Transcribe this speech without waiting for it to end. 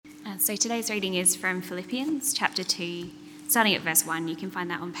So today's reading is from Philippians chapter 2, starting at verse 1. You can find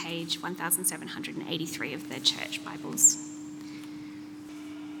that on page 1783 of the church Bibles.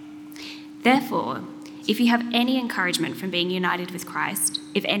 Therefore, if you have any encouragement from being united with Christ,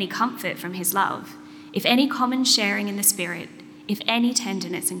 if any comfort from his love, if any common sharing in the Spirit, if any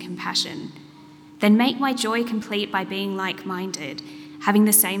tenderness and compassion, then make my joy complete by being like-minded, having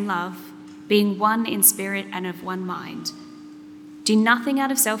the same love, being one in spirit and of one mind. Do nothing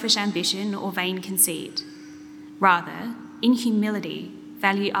out of selfish ambition or vain conceit. Rather, in humility,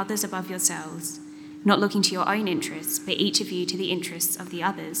 value others above yourselves, not looking to your own interests, but each of you to the interests of the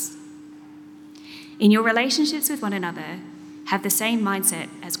others. In your relationships with one another, have the same mindset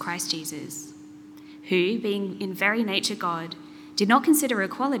as Christ Jesus, who, being in very nature God, did not consider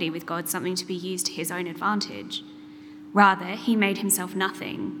equality with God something to be used to his own advantage. Rather, he made himself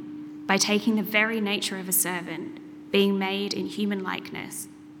nothing by taking the very nature of a servant, being made in human likeness.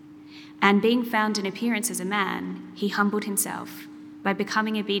 And being found in appearance as a man, he humbled himself by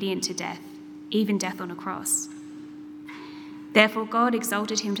becoming obedient to death, even death on a cross. Therefore God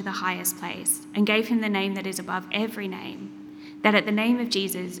exalted him to the highest place and gave him the name that is above every name, that at the name of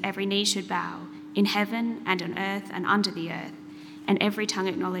Jesus every knee should bow, in heaven and on earth and under the earth, and every tongue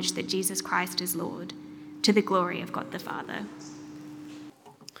acknowledge that Jesus Christ is Lord, to the glory of God the Father.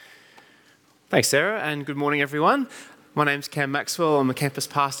 Thanks, Sarah, and good morning, everyone. My name's Cam Maxwell. I'm a campus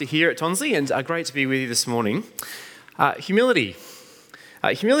pastor here at Tonsley, and great to be with you this morning. Humility.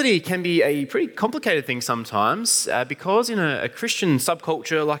 Humility can be a pretty complicated thing sometimes because in a Christian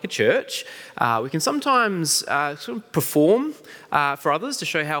subculture like a church, we can sometimes sort of perform for others to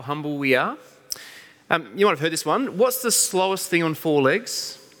show how humble we are. You might have heard this one. What's the slowest thing on four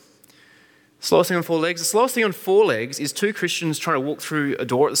legs? Slowest thing on four legs? The slowest thing on four legs is two Christians trying to walk through a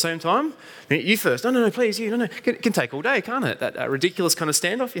door at the same time. You first. No, please, you. No. It can take all day, can't it? That ridiculous kind of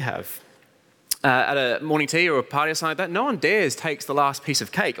standoff you have. At a morning tea or a party or something like that, no one dares takes the last piece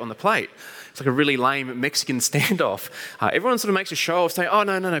of cake on the plate. It's like a really lame Mexican standoff. Everyone sort of makes a show of saying, oh,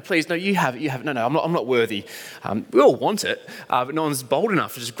 no, please, no, you have it. No, I'm not worthy. We all want it, but no one's bold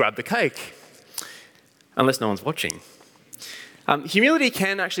enough to just grab the cake, unless no one's watching. Humility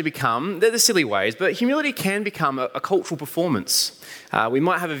can actually become, they're the silly ways, but humility can become a cultural performance. We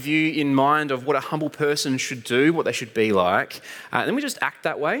might have a view in mind of what a humble person should do, what they should be like, and then we just act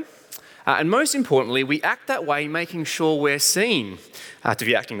that way. And most importantly, we act that way making sure we're seen to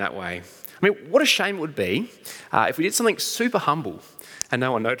be acting that way. I mean, what a shame it would be if we did something super humble and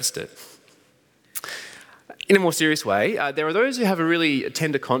no one noticed it. In a more serious way, there are those who have a really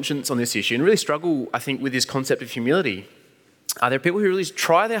tender conscience on this issue and really struggle, I think, with this concept of humility. There are people who really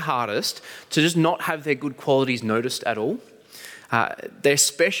try their hardest to just not have their good qualities noticed at all. They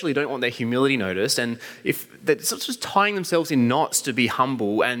especially don't want their humility noticed, and if they're sort of just tying themselves in knots to be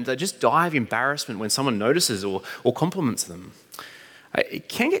humble, and they just die of embarrassment when someone notices or compliments them. It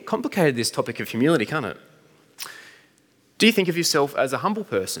can get complicated, this topic of humility, can't it? Do you think of yourself as a humble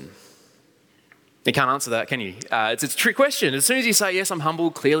person? You can't answer that, can you? It's a trick question. As soon as you say, yes, I'm humble,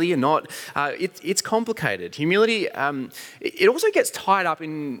 clearly you're not. It's complicated. Humility, it also gets tied up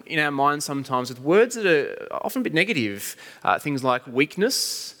in our minds sometimes with words that are often a bit negative. Things like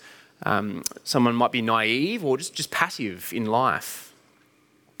weakness, someone might be naive or just passive in life.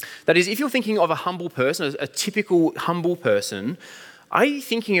 That is, if you're thinking of a humble person, a typical humble person, are you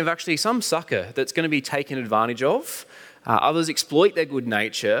thinking of actually some sucker that's going to be taken advantage of? Others exploit their good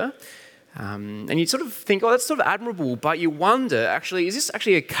nature. And you sort of think, oh, that's sort of admirable, but you wonder, actually, is this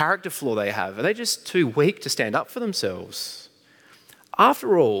actually a character flaw they have? Are they just too weak to stand up for themselves?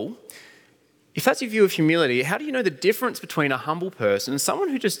 After all, if that's your view of humility, how do you know the difference between a humble person and someone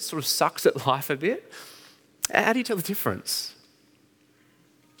who just sort of sucks at life a bit? How do you tell the difference?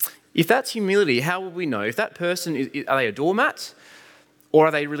 If that's humility, how will we know if that person, are they a doormat or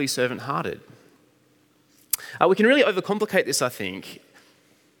are they really servant-hearted? We can really overcomplicate this, I think.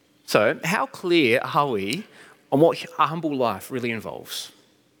 So, how clear are we on what a humble life really involves?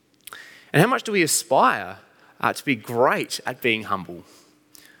 And how much do we aspire to be great at being humble?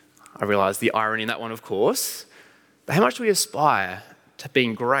 I realise the irony in that one, of course. But how much do we aspire to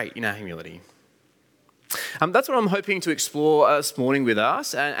being great in our humility? That's what I'm hoping to explore this morning with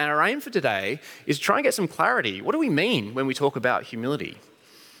us. And our aim for today is to try and get some clarity. What do we mean when we talk about humility?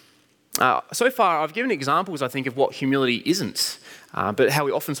 So far, I've given examples, I think, of what humility isn't, but how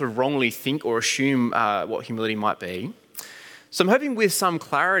we often sort of wrongly think or assume what humility might be. So I'm hoping with some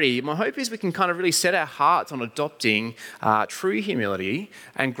clarity, my hope is we can kind of really set our hearts on adopting true humility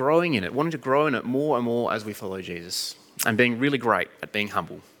and growing in it, wanting to grow in it more and more as we follow Jesus, and being really great at being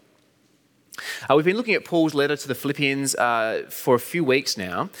humble. We've been looking at Paul's letter to the Philippians for a few weeks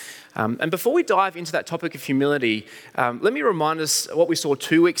now. And before we dive into that topic of humility, let me remind us what we saw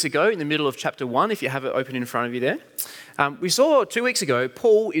 2 weeks ago in the middle of chapter 1, if you have it open in front of you there. We saw 2 weeks ago,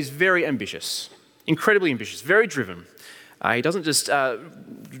 Paul is very ambitious, incredibly ambitious, very driven. He doesn't just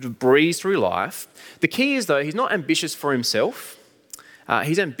breeze through life. The key is, though, he's not ambitious for himself.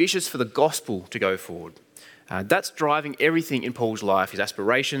 He's ambitious for the gospel to go forward. That's driving everything in Paul's life, his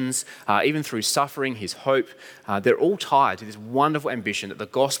aspirations, even through suffering, his hope. They're all tied to this wonderful ambition that the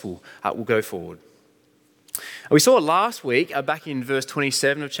gospel will go forward. We saw last week, back in verse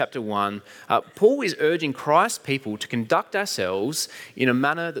 27 of chapter 1, Paul is urging Christ's people to conduct ourselves in a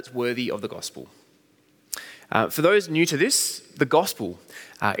manner that's worthy of the gospel. For those new to this, the gospel,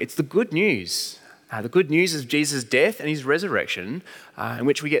 it's the good news. The good news of Jesus' death and his resurrection, in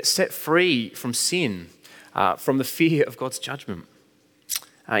which we get set free from sin, from the fear of God's judgment.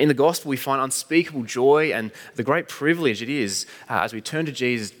 In the gospel, we find unspeakable joy and the great privilege it is as we turn to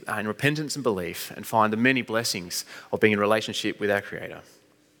Jesus in repentance and belief and find the many blessings of being in relationship with our Creator.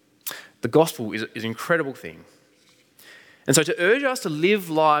 The gospel is an incredible thing. And so to urge us to live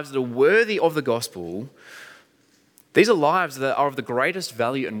lives that are worthy of the gospel, these are lives that are of the greatest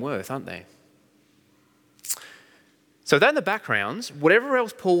value and worth, aren't they? So with that in the background, whatever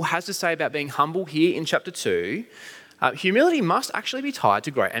else Paul has to say about being humble here in chapter 2, humility must actually be tied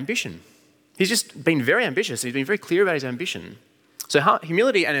to great ambition. He's just been very ambitious. He's been very clear about his ambition. So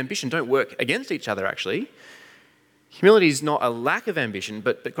humility and ambition don't work against each other, actually. Humility is not a lack of ambition,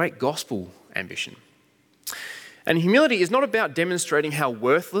 but great gospel ambition. And humility is not about demonstrating how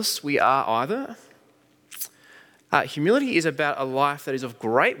worthless we are either. Humility is about a life that is of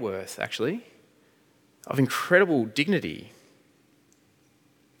great worth, actually, of incredible dignity.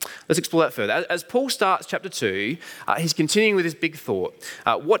 Let's explore that further. As Paul starts chapter 2, he's continuing with this big thought.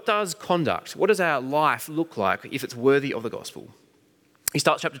 What does our life look like if it's worthy of the gospel? He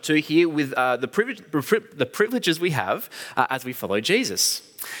starts chapter 2 here with the privileges we have as we follow Jesus.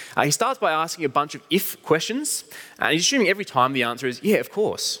 He starts by asking a bunch of if questions, and he's assuming every time the answer is, yeah, of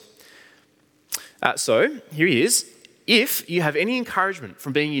course. So here he is. If you have any encouragement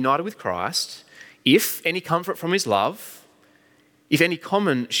from being united with Christ, if any comfort from his love, if any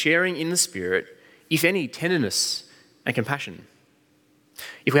common sharing in the Spirit, if any tenderness and compassion.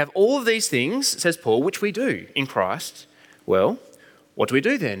 If we have all of these things, says Paul, which we do in Christ, well, what do we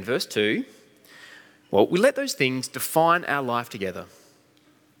do then? Verse 2, well, we let those things define our life together.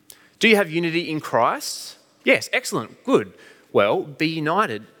 Do you have unity in Christ? Yes, excellent, good. Well, be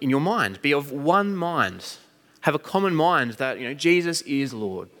united in your mind. Be of one mind. Have a common mind that, Jesus is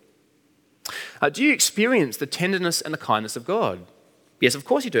Lord. Do you experience the tenderness and the kindness of God? Yes, of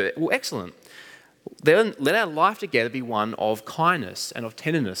course you do. Well, excellent. Then let our life together be one of kindness and of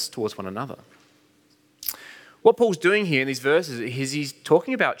tenderness towards one another. What Paul's doing here in these verses is he's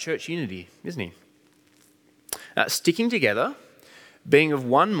talking about church unity, isn't he? Sticking together, being of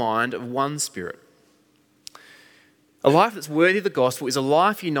one mind, of one spirit. A life that's worthy of the gospel is a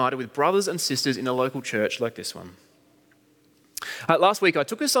life united with brothers and sisters in a local church like this one. Last week, I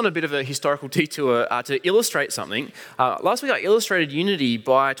took us on a bit of a historical detour to illustrate something. Last week, I illustrated unity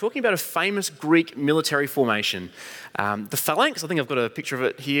by talking about a famous Greek military formation. The phalanx, I think I've got a picture of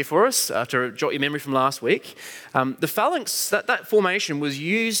it here for us to jot your memory from last week. The phalanx, that formation was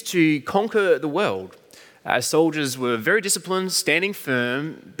used to conquer the world. As soldiers were very disciplined, standing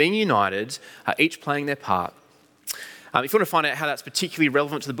firm, being united, each playing their part. If you want to find out how that's particularly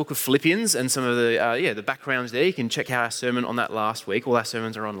relevant to the book of Philippians and some of the backgrounds there, you can check out our sermon on that last week. All our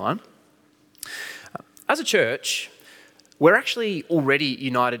sermons are online. As a church, we're actually already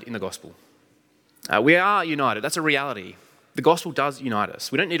united in the gospel. We are united. That's a reality. The gospel does unite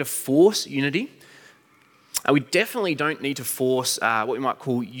us. We don't need to force unity. We definitely don't need to force what we might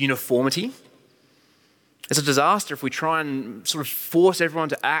call uniformity. It's a disaster if we try and sort of force everyone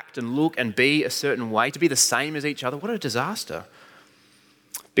to act and look and be a certain way, to be the same as each other. What a disaster.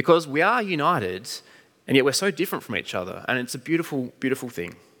 Because we are united, and yet we're so different from each other, and it's a beautiful, beautiful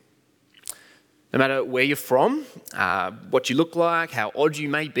thing. No matter where you're from, what you look like, how odd you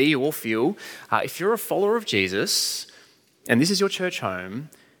may be or feel, if you're a follower of Jesus, and this is your church home,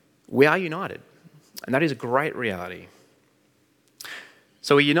 we are united. And that is a great reality.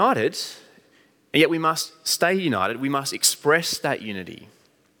 So we're united, and yet we must stay united. We must express that unity.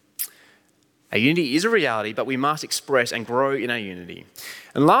 Our unity is a reality, but we must express and grow in our unity.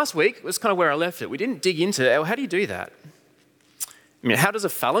 And last week was kind of where I left it. We didn't dig into, how do you do that? I mean, how does a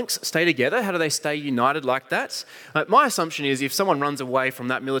phalanx stay together? How do they stay united like that? My assumption is if someone runs away from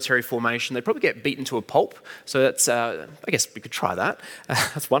that military formation, they probably get beaten to a pulp. So that's, I guess we could try that.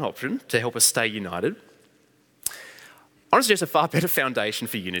 That's one option to help us stay united. I want to suggest a far better foundation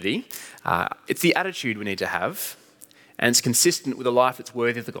for unity. It's the attitude we need to have, and it's consistent with a life that's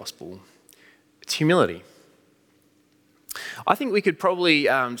worthy of the gospel. It's humility. I think we could probably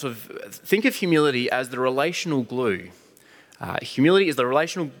sort of think of humility as the relational glue. Humility is the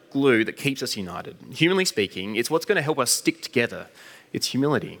relational glue that keeps us united. Humanly speaking, it's what's going to help us stick together. It's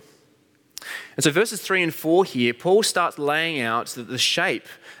humility. And so verses 3 and 4 here, Paul starts laying out the shape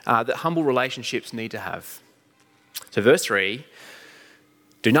that humble relationships need to have. So verse 3,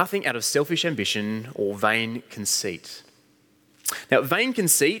 do nothing out of selfish ambition or vain conceit. Now, vain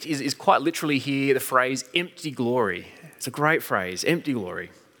conceit is quite literally here the phrase empty glory. It's a great phrase, empty glory.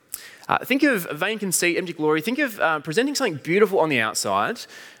 Think of vain conceit, empty glory. Think of presenting something beautiful on the outside.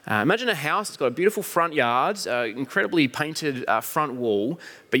 Imagine a house that's got a beautiful front yard, incredibly painted front wall,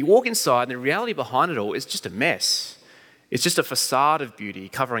 but you walk inside and the reality behind it all is just a mess. It's just a facade of beauty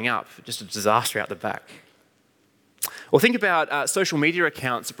covering up, just a disaster out the back. Or think about social media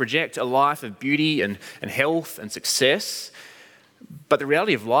accounts that project a life of beauty and health and success, but the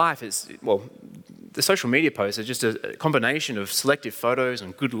reality of life is, well, the social media posts are just a combination of selective photos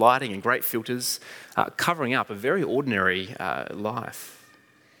and good lighting and great filters covering up a very ordinary life.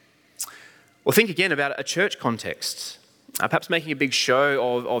 Or think again about a church context, perhaps making a big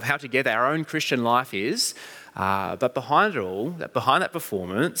show of how together our own Christian life is, but behind it all, behind that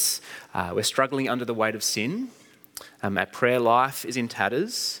performance, we're struggling under the weight of sin, our prayer life is in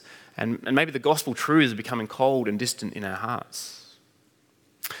tatters, and maybe the gospel truths are becoming cold and distant in our hearts.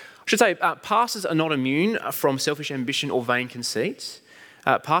 I should say, pastors are not immune from selfish ambition or vain conceit.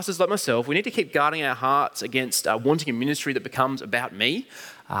 Pastors like myself, we need to keep guarding our hearts against wanting a ministry that becomes about me,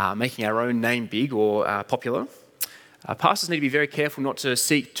 making our own name big or popular. Pastors need to be very careful not to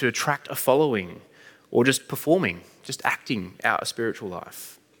seek to attract a following or just performing, just acting out a spiritual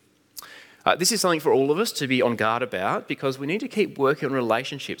life. This is something for all of us to be on guard about because we need to keep working on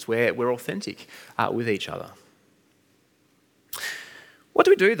relationships where we're authentic with each other. What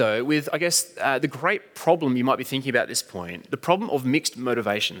do we do, though, with, I guess, the great problem you might be thinking about at this point, the problem of mixed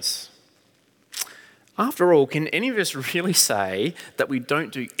motivations? After all, can any of us really say that we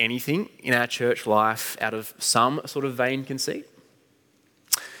don't do anything in our church life out of some sort of vain conceit?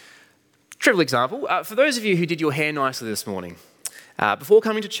 Trivial example, for those of you who did your hair nicely this morning, before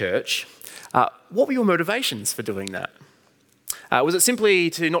coming to church, what were your motivations for doing that? Was it simply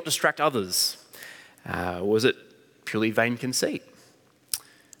to not distract others? Was it purely vain conceit?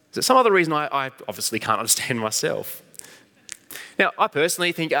 Is it some other reason I obviously can't understand myself? Now, I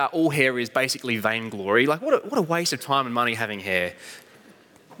personally think all hair is basically vainglory. Like, what a waste of time and money having hair.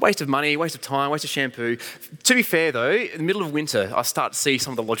 Waste of money, waste of time, waste of shampoo. To be fair, though, in the middle of winter, I start to see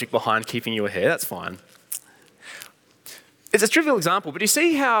some of the logic behind keeping your hair. That's fine. It's a trivial example, but you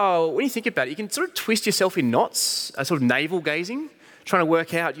see how, when you think about it, you can sort of twist yourself in knots, sort of navel-gazing, trying to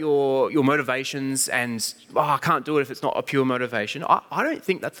work out your motivations and, I can't do it if it's not a pure motivation. I don't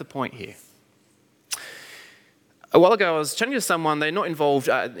think that's the point here. A while ago, I was chatting to someone, they're not involved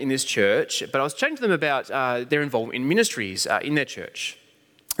in this church, but I was chatting to them about their involvement in ministries in their church.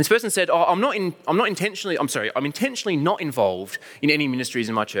 This person said, I'm intentionally not involved in any ministries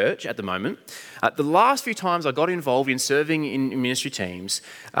in my church at the moment. The last few times I got involved in serving in ministry teams,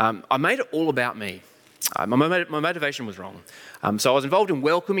 I made it all about me. My motivation was wrong. So I was involved in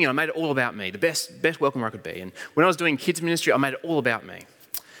welcoming and I made it all about me, the best welcomer I could be. And when I was doing kids ministry, I made it all about me.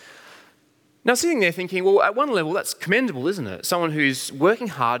 Now, sitting there thinking, well, at one level, that's commendable, isn't it? Someone who's working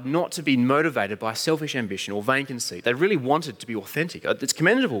hard not to be motivated by selfish ambition or vain conceit. They really wanted to be authentic. It's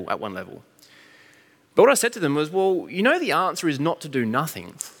commendable at one level. But what I said to them was, well, you know the answer is not to do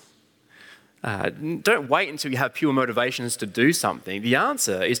nothing. Don't wait until you have pure motivations to do something. The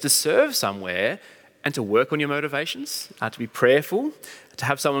answer is to serve somewhere and to work on your motivations, to be prayerful, to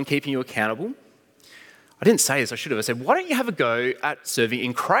have someone keeping you accountable. I didn't say this, I should have. I said, why don't you have a go at serving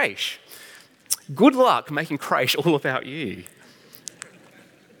in creche? Good luck making creche all about you.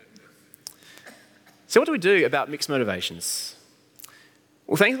 So what do we do about mixed motivations?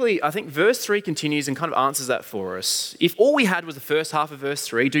 Well, thankfully, I think verse 3 continues and kind of answers that for us. If all we had was the first half of verse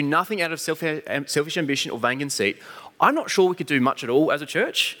 3, do nothing out of selfish ambition or vain conceit, I'm not sure we could do much at all as a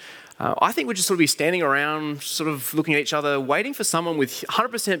church. I think we'd just sort of be standing around, sort of looking at each other, waiting for someone with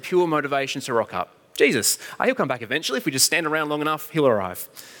 100% pure motivations to rock up. Jesus, he'll come back eventually. If we just stand around long enough, he'll arrive.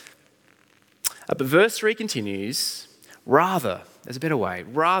 But verse 3 continues, rather, there's a better way,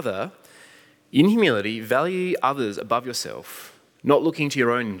 rather, in humility, value others above yourself, not looking to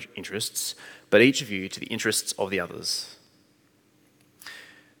your own interests, but each of you to the interests of the others.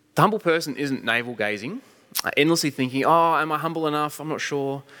 The humble person isn't navel-gazing, endlessly thinking, oh, am I humble enough? I'm not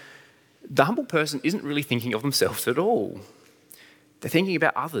sure. The humble person isn't really thinking of themselves at all. They're thinking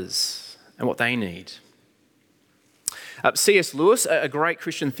about others and what they need. C.S. Lewis, a great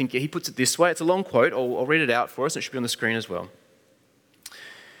Christian thinker, he puts it this way. It's a long quote. I'll read it out for us. It should be on the screen as well.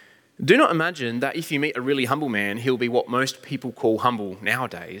 Do not imagine that if you meet a really humble man, he'll be what most people call humble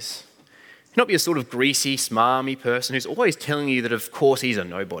nowadays. He'll not be a sort of greasy, smarmy person who's always telling you that of course he's a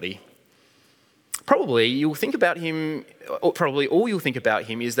nobody. Probably all you'll think about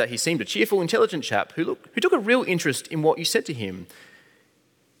him is that he seemed a cheerful, intelligent chap who took a real interest in what you said to him.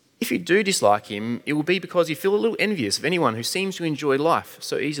 If you do dislike him, it will be because you feel a little envious of anyone who seems to enjoy life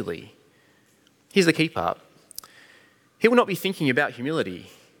so easily. Here's the key part. He will not be thinking about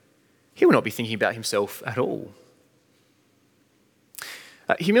humility. He will not be thinking about himself at all.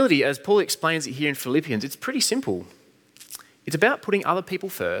 Humility, as Paul explains it here in Philippians, it's pretty simple. It's about putting other people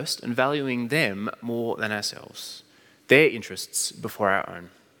first and valuing them more than ourselves, their interests before our own.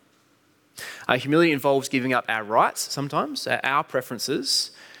 Humility involves giving up our rights sometimes, our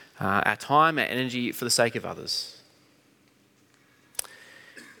preferences, our time, our energy for the sake of others.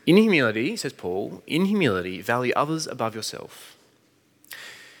 In humility, says Paul, in humility, value others above yourself.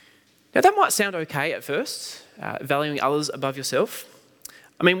 Now that might sound okay at first, valuing others above yourself.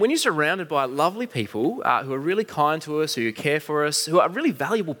 I mean, when you're surrounded by lovely people who are really kind to us, who care for us, who are really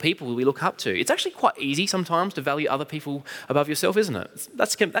valuable people who we look up to, it's actually quite easy sometimes to value other people above yourself, isn't it?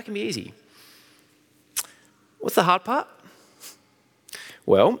 That can be easy. What's the hard part?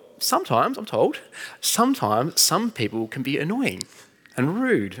 Well, sometimes, I'm told, some people can be annoying and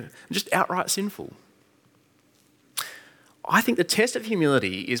rude and just outright sinful. I think the test of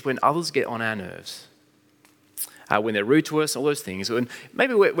humility is when others get on our nerves. When they're rude to us, all those things. When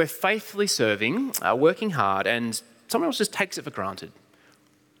maybe we're faithfully serving, working hard, and someone else just takes it for granted.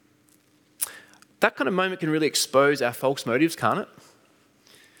 That kind of moment can really expose our false motives, can't it?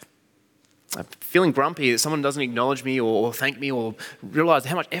 Feeling grumpy that someone doesn't acknowledge me or thank me or realise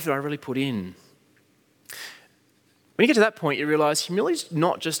how much effort I really put in. When you get to that point, you realise humility is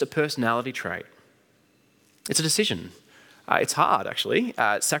not just a personality trait. It's a decision. It's hard, actually.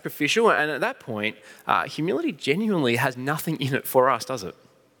 It's sacrificial. And at that point, humility genuinely has nothing in it for us, does it?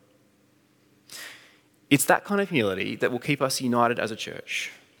 It's that kind of humility that will keep us united as a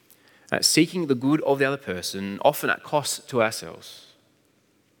church, seeking the good of the other person, often at cost to ourselves.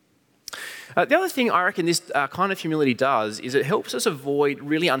 The other thing I reckon this kind of humility does is it helps us avoid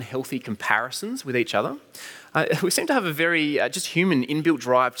really unhealthy comparisons with each other. We seem to have a very just human inbuilt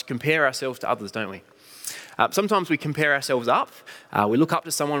drive to compare ourselves to others, don't we? Sometimes we compare ourselves up. We look up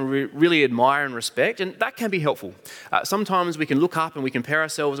to someone we really admire and respect, and that can be helpful. Sometimes we can look up and we compare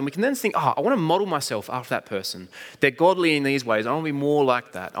ourselves, and we can then think, I want to model myself after that person. They're godly in these ways. I want to be more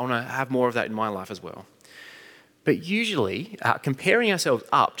like that. I want to have more of that in my life as well. But usually, comparing ourselves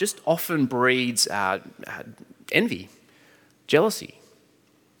up just often breeds envy, jealousy.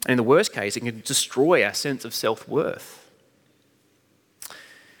 And in the worst case, it can destroy our sense of self-worth.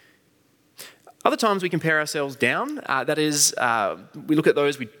 Other times we compare ourselves down. That is, we look at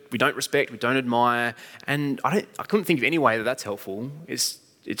those we don't respect, we don't admire, and I couldn't think of any way that that's helpful. It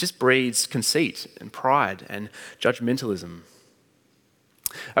just breeds conceit and pride and judgmentalism.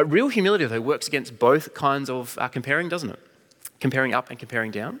 Real humility, though, works against both kinds of comparing, doesn't it? Comparing up and comparing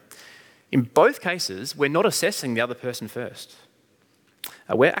down. In both cases, we're not assessing the other person first.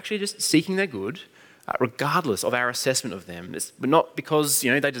 We're actually just seeking their good, regardless of our assessment of them. But not because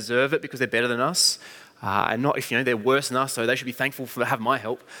they deserve it, because they're better than us, and not if they're worse than us, so they should be thankful for having my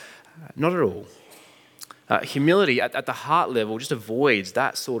help. Not at all. Humility at the heart level just avoids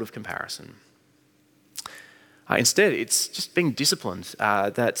that sort of comparison. Instead, it's just being disciplined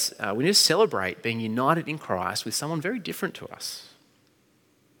that we need to celebrate being united in Christ with someone very different to us.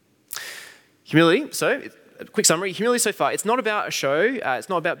 Humility, so a quick summary, humility so far, it's not about a show, it's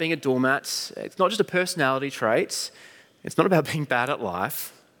not about being a doormat, it's not just a personality trait, it's not about being bad at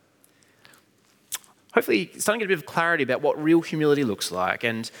life. Hopefully, starting to get a bit of clarity about what real humility looks like.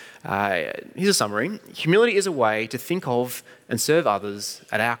 And here's a summary. Humility is a way to think of and serve others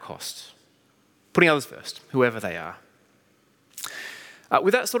at our cost, putting others first, whoever they are.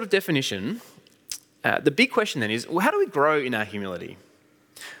 With that sort of definition, the big question then is, well, how do we grow in our humility?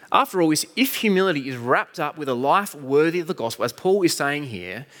 After all, if humility is wrapped up with a life worthy of the gospel, as Paul is saying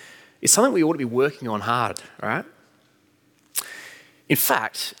here, it's something we ought to be working on hard, right? In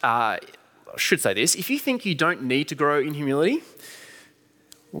fact, I should say this, if you think you don't need to grow in humility,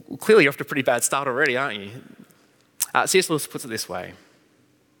 well, clearly you're off to a pretty bad start already, aren't you? C.S. Lewis puts it this way: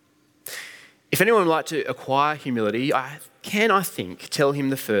 if anyone would like to acquire humility, I think, tell him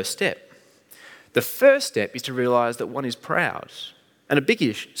the first step. The first step is to realise that one is proud, and a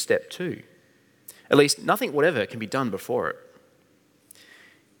biggish step too. At least nothing whatever can be done before it.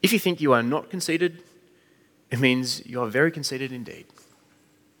 If you think you are not conceited, it means you are very conceited indeed.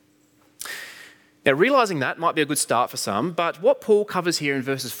 Now, realising that might be a good start for some, but what Paul covers here in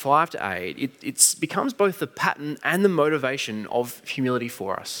verses 5 to 8, it becomes both the pattern and the motivation of humility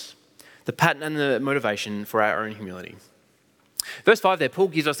for us. The pattern and the motivation for our own humility. Verse 5 there, Paul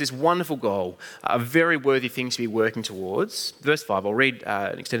gives us this wonderful goal, a very worthy thing to be working towards. Verse 5, I'll read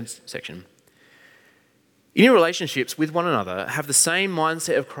an extended section. In your relationships with one another, have the same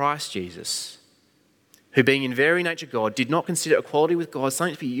mindset of Christ Jesus, who being in very nature God, did not consider equality with God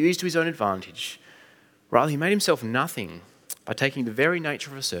something to be used to his own advantage. Rather, he made himself nothing by taking the very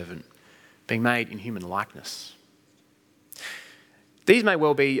nature of a servant, being made in human likeness. These may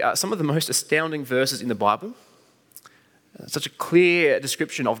well be some of the most astounding verses in the Bible. Such a clear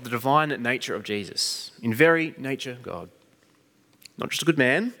description of the divine nature of Jesus. In very nature God. Not just a good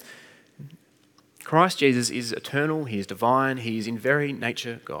man. Christ Jesus is eternal, he is divine, he is in very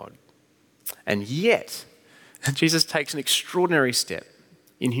nature God. And yet, Jesus takes an extraordinary step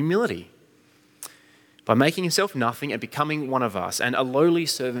in humility by making himself nothing and becoming one of us, and a lowly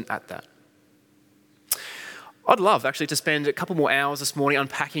servant at that. I'd love actually to spend a couple more hours this morning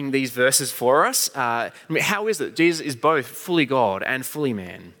unpacking these verses for us. How is it Jesus is both fully God and fully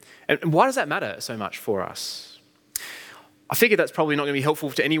man? And why does that matter so much for us? I figure that's probably not going to be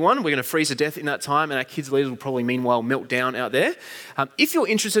helpful to anyone. We're going to freeze to death in that time, and our kids' leaders will probably meanwhile melt down out there. If you're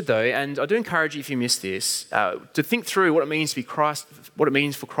interested though, and I do encourage you if you missed this, to think through what it means to be Christ, what it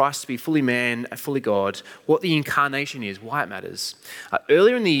means for Christ to be fully man and fully God, what the incarnation is, why it matters.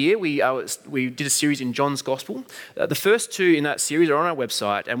 Earlier in the year, we did a series in John's Gospel. The first two in that series are on our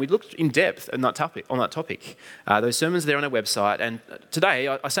website, and we looked in depth on that topic. Those sermons are there on our website, and today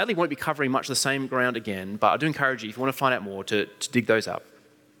I sadly won't be covering much of the same ground again, but I do encourage you, if you want to find out more, to dig those up.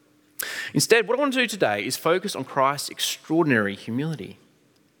 Instead, what I want to do today is focus on Christ's extraordinary humility.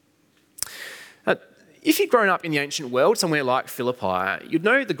 If you'd grown up in the ancient world, somewhere like Philippi, you'd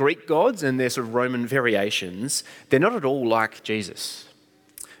know the Greek gods and their sort of Roman variations. They're not at all like Jesus.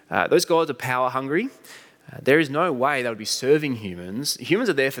 Those gods are power hungry. There is no way they would be serving humans. Humans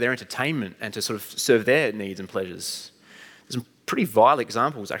are there for their entertainment and to sort of serve their needs and pleasures. There's some pretty vile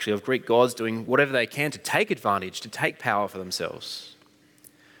examples, actually, of Greek gods doing whatever they can to take advantage, to take power for themselves.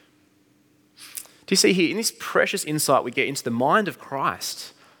 Do you see here, in this precious insight we get into the mind of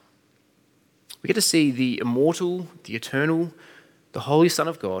Christ, we get to see the immortal, the eternal, the Holy Son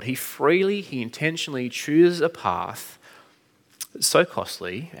of God. He intentionally chooses a path that's so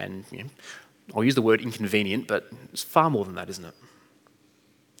costly and, I'll use the word inconvenient, but it's far more than that, isn't it?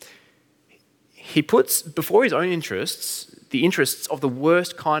 He puts before his own interests the interests of the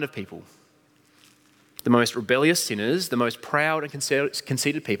worst kind of people, the most rebellious sinners, the most proud and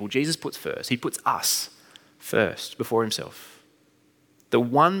conceited people. Jesus puts first. He puts us first before himself. The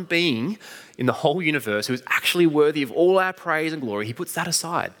one being in the whole universe who is actually worthy of all our praise and glory, he puts that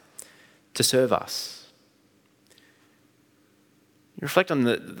aside to serve us. You reflect on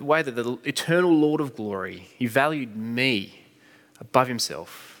the way that the eternal Lord of glory, he valued me above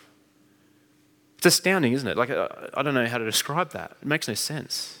himself. It's astounding, isn't it? I don't know how to describe that. It makes no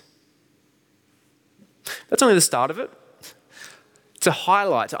sense. That's only the start of it. To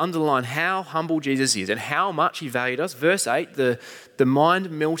highlight, to underline how humble Jesus is and how much he valued us. Verse 8, the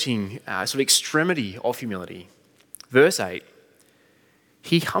mind-melting sort of extremity of humility. Verse 8,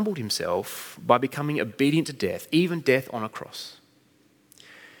 he humbled himself by becoming obedient to death, even death on a cross.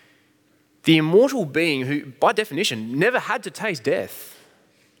 The immortal being who, by definition, never had to taste death,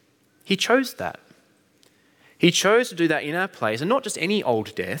 he chose that. He chose to do that in our place, and not just any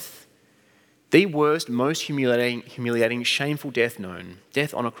old death, the worst, most humiliating, shameful death known,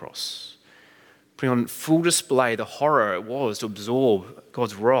 death on a cross, putting on full display the horror it was to absorb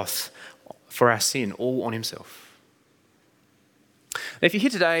God's wrath for our sin all on himself. Now, if you're here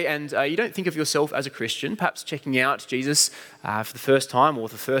today and you don't think of yourself as a Christian, perhaps checking out Jesus for the first time or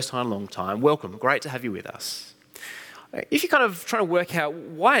for the first time in a long time, welcome. Great to have you with us. If you're kind of trying to work out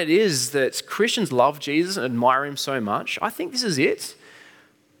why it is that Christians love Jesus and admire him so much, I think this is it.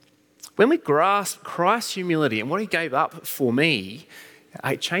 When we grasp Christ's humility and what he gave up for me,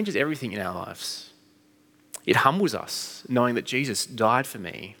 it changes everything in our lives. It humbles us, knowing that Jesus died for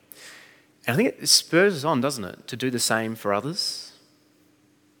me. And I think it spurs us on, doesn't it, to do the same for others?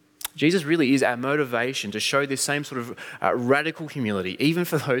 Jesus really is our motivation to show this same sort of radical humility, even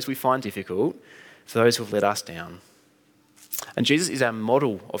for those we find difficult, for those who have let us down. And Jesus is our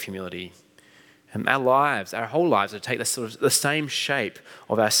model of humility. Our lives, our whole lives, are to take the same shape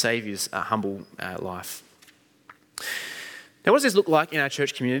of our Saviour's humble life. Now, what does this look like in our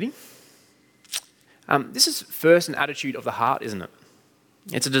church community? This is first an attitude of the heart, isn't it?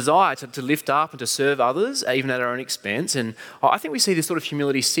 It's a desire to lift up and to serve others, even at our own expense. And I think we see this sort of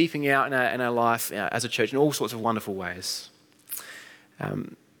humility seeping out in our life as a church in all sorts of wonderful ways.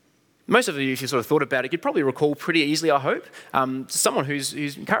 Most of you, if you sort of thought about it, you'd probably recall pretty easily, I hope, someone who's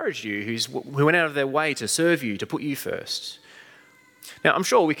encouraged you, who went out of their way to serve you, to put you first. Now, I'm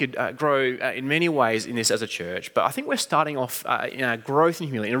sure we could grow in many ways in this as a church, but I think we're starting off in our growth in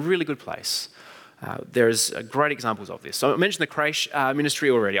humility in a really good place. There's great examples of this. So I mentioned the creche ministry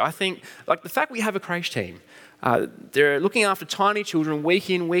already. I think the fact we have a creche team, they're looking after tiny children week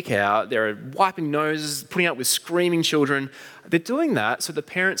in, week out. They're wiping noses, putting up with screaming children. They're doing that so the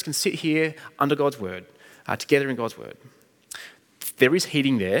parents can sit here under God's word, together in God's word. There is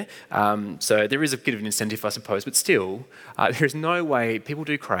heating there, so there is a bit of an incentive, I suppose, but still, there is no way people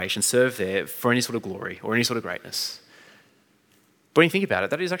do creche and serve there for any sort of glory or any sort of greatness. But when you think about it,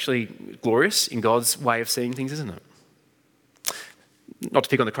 that is actually glorious in God's way of seeing things, isn't it? Not to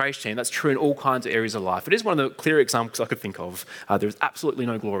pick on the creche team, that's true in all kinds of areas of life. It is one of the clearer examples I could think of. There is absolutely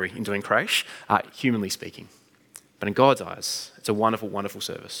no glory in doing creche, humanly speaking. But in God's eyes, it's a wonderful, wonderful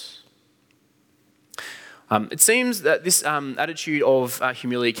service. It seems that this attitude of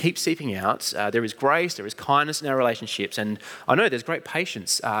humility keeps seeping out. There is grace, there is kindness in our relationships, and I know there's great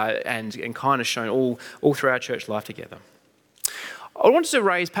patience and kindness shown all through our church life together. I wanted to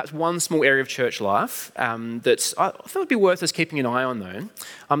raise perhaps one small area of church life that I thought would be worth us keeping an eye on, though.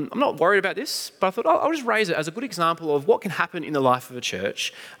 I'm not worried about this, but I thought I'll just raise it as a good example of what can happen in the life of a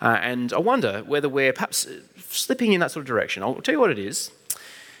church, and I wonder whether we're perhaps slipping in that sort of direction. I'll tell you what it is.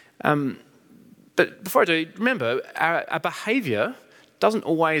 But before I do, remember, our behaviour doesn't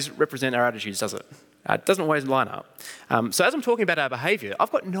always represent our attitudes, does it? It doesn't always line up. So as I'm talking about our behaviour,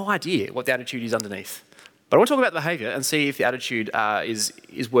 I've got no idea what the attitude is underneath. But I want to talk about the behaviour and see if the attitude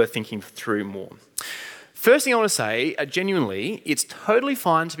is worth thinking through more. First thing I want to say, genuinely, it's totally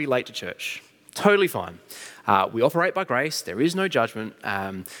fine to be late to church. Totally fine. We operate by grace, there is no judgment,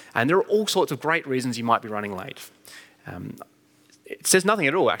 and there are all sorts of great reasons you might be running late. It says nothing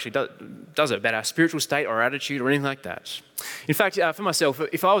at all, actually, does it, about our spiritual state or attitude or anything like that. In fact, for myself,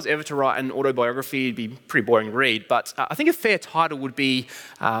 if I was ever to write an autobiography, it'd be pretty boring to read, but I think a fair title would be,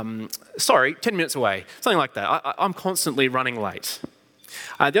 10 minutes away, something like that. I'm constantly running late.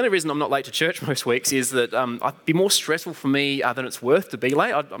 The only reason I'm not late to church most weeks is that it'd be more stressful for me than it's worth to be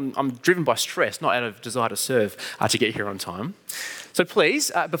late. I'm driven by stress, not out of desire to serve, to get here on time. So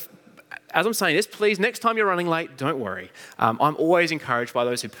please, as I'm saying this, please, next time you're running late, don't worry. I'm always encouraged by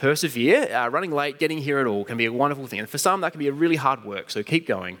those who persevere. Running late, getting here at all can be a wonderful thing. And for some, that can be a really hard work, so keep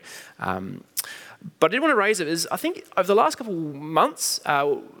going. But I did want to raise it as I think over the last couple of months,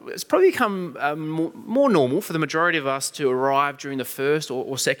 it's probably become more normal for the majority of us to arrive during the first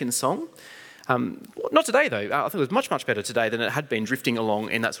or second song. Not today, though. I think it was much, much better today than it had been drifting along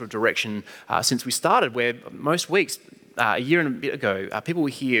in that sort of direction since we started, where most weeks, a year and a bit ago, people were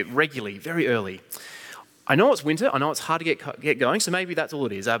here regularly, very early. I know it's winter, I know it's hard to get going, so maybe that's all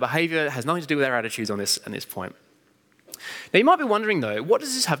it is. Our behaviour has nothing to do with our attitudes on this point. Now, you might be wondering, though, what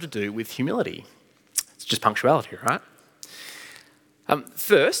does this have to do with humility? It's just punctuality, right?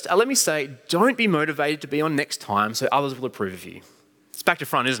 First, let me say, don't be motivated to be on next time so others will approve of you. It's back to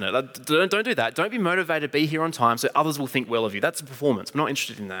front, isn't it? Don't do that. Don't be motivated to be here on time so others will think well of you. That's a performance. We're not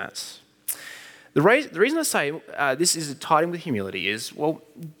interested in that. The reason I say this is tied in with humility is, well,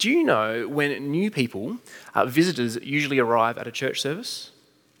 do you know when new people, visitors, usually arrive at a church service?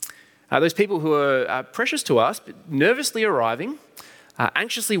 Those people who are precious to us, but nervously arriving,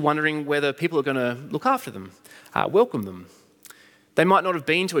 anxiously wondering whether people are going to look after them, welcome them. They might not have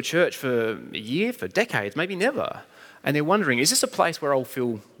been to a church for a year, for decades, maybe never. And they're wondering, is this a place where I'll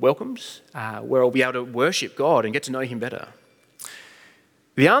feel welcomed, where I'll be able to worship God and get to know him better?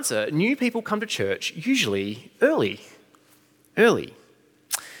 The answer, new people come to church usually early.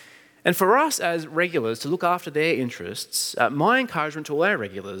 And for us as regulars to look after their interests, my encouragement to all our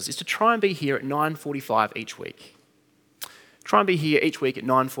regulars is to try and be here at 9:45 each week. Try and be here each week at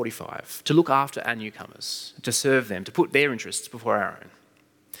 9:45 to look after our newcomers, to serve them, to put their interests before our own.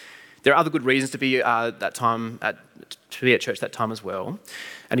 There are other good reasons to be at church that time as well.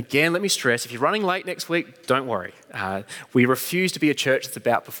 And again, let me stress, if you're running late next week, don't worry. We refuse to be a church that's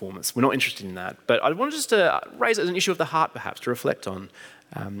about performance. We're not interested in that. But I wanted just to raise it as an issue of the heart, perhaps, to reflect on.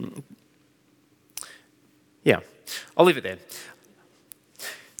 I'll leave it there.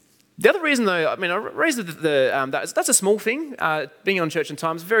 The other reason, though, I raised that's a small thing. Being on church and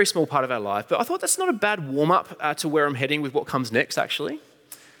time is a very small part of our life, but I thought that's not a bad warm-up to where I'm heading with what comes next, actually.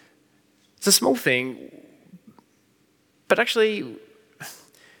 It's a small thing, but actually,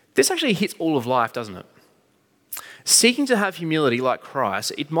 this actually hits all of life, doesn't it? Seeking to have humility like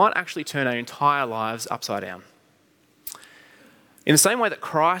Christ, it might actually turn our entire lives upside down. In the same way that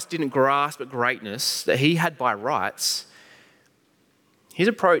Christ didn't grasp at greatness that he had by rights, his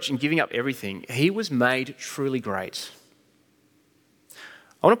approach in giving up everything, he was made truly great.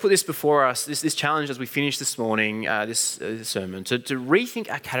 I want to put this before us, this challenge as we finish this morning, this sermon, to rethink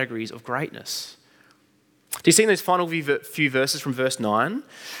our categories of greatness. Do you see in those final few verses from verse 9?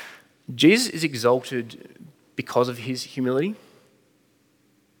 Jesus is exalted because of his humility.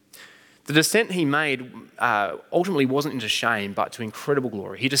 The descent he made ultimately wasn't into shame, but to incredible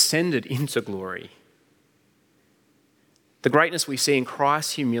glory. He descended into glory. The greatness we see in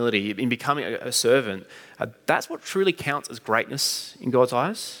Christ's humility, in becoming a servant, that's what truly counts as greatness in God's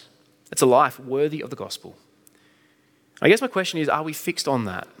eyes. It's a life worthy of the gospel. I guess my question is, are we fixed on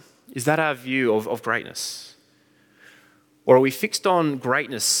that? Is that our view of greatness? Or are we fixed on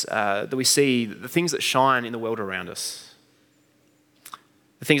greatness that we see, the things that shine in the world around us?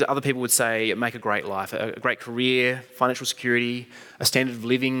 The things that other people would say make a great life, a great career, financial security, a standard of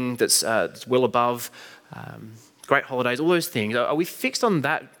living that's well above, great holidays, all those things. Are we fixed on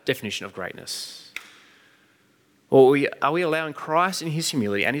that definition of greatness? Or are we allowing Christ in his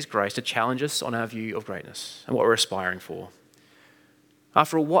humility and his grace to challenge us on our view of greatness and what we're aspiring for?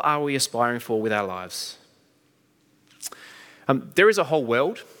 After all, what are we aspiring for with our lives? There is a whole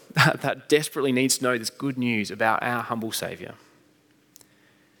world that desperately needs to know this good news about our humble Saviour.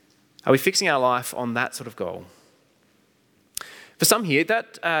 Are we fixing our life on that sort of goal? For some here,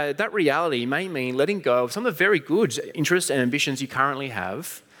 that reality may mean letting go of some of the very good interests and ambitions you currently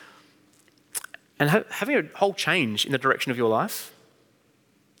have and having a whole change in the direction of your life.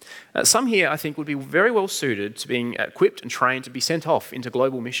 Some here, I think, would be very well suited to being equipped and trained to be sent off into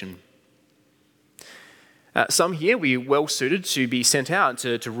global mission. Some here will be well suited to be sent out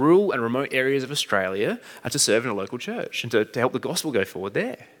to rural and remote areas of Australia to serve in a local church and to help the gospel go forward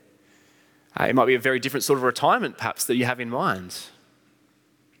there. It might be a very different sort of retirement, perhaps, that you have in mind.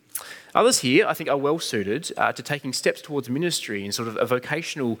 Others here, I think, are well suited to taking steps towards ministry in sort of a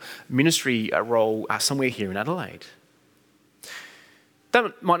vocational ministry role somewhere here in Adelaide.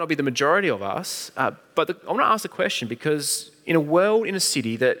 That might not be the majority of us, but I want to ask the question because in a world, in a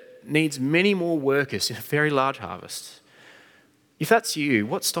city that needs many more workers in a very large harvest, if that's you,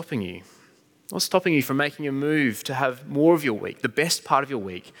 what's stopping you? What's stopping you from making a move to have more of your week, the best part of your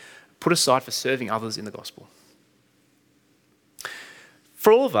week, put aside for serving others in the gospel?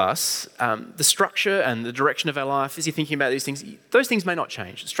 For all of us, the structure and the direction of our life, as you're thinking about these things, those things may not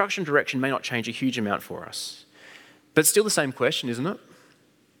change. The structure and direction may not change a huge amount for us. But it's still the same question, isn't it?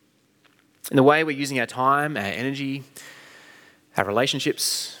 In the way we're using our time, our energy, our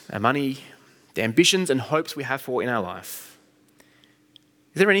relationships, our money, the ambitions and hopes we have for in our life.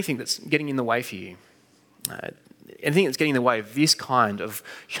 Is there anything that's getting in the way for you? Anything that's getting in the way of this kind of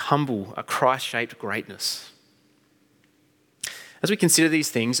humble, Christ-shaped greatness? As we consider these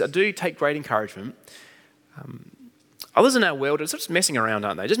things, I do take great encouragement. Others in our world are sort of messing around,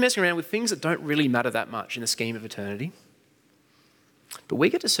 aren't they? Just messing around with things that don't really matter that much in the scheme of eternity. But we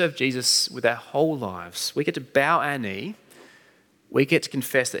get to serve Jesus with our whole lives. We get to bow our knee. We get to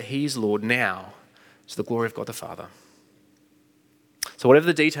confess that he is Lord now to the glory of God the Father. So whatever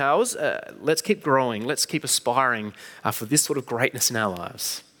the details, let's keep growing. Let's keep aspiring for this sort of greatness in our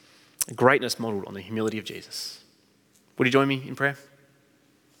lives. A greatness modelled on the humility of Jesus. Would you join me in prayer?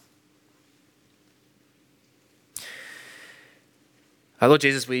 Lord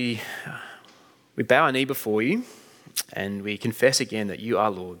Jesus, we bow our knee before you and we confess again that you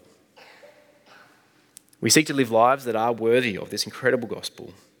are Lord. We seek to live lives that are worthy of this incredible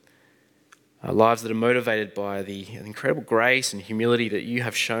gospel, lives that are motivated by the incredible grace and humility that you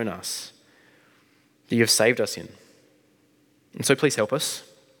have shown us, that you have saved us in. And so please help us.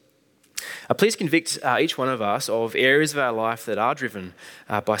 Please convict each one of us of areas of our life that are driven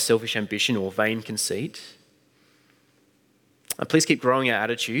by selfish ambition or vain conceit. Please keep growing our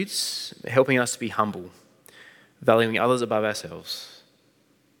attitudes, helping us to be humble, valuing others above ourselves.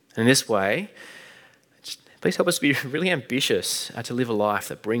 And in this way, please help us to be really ambitious to live a life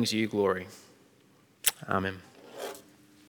that brings you glory. Amen.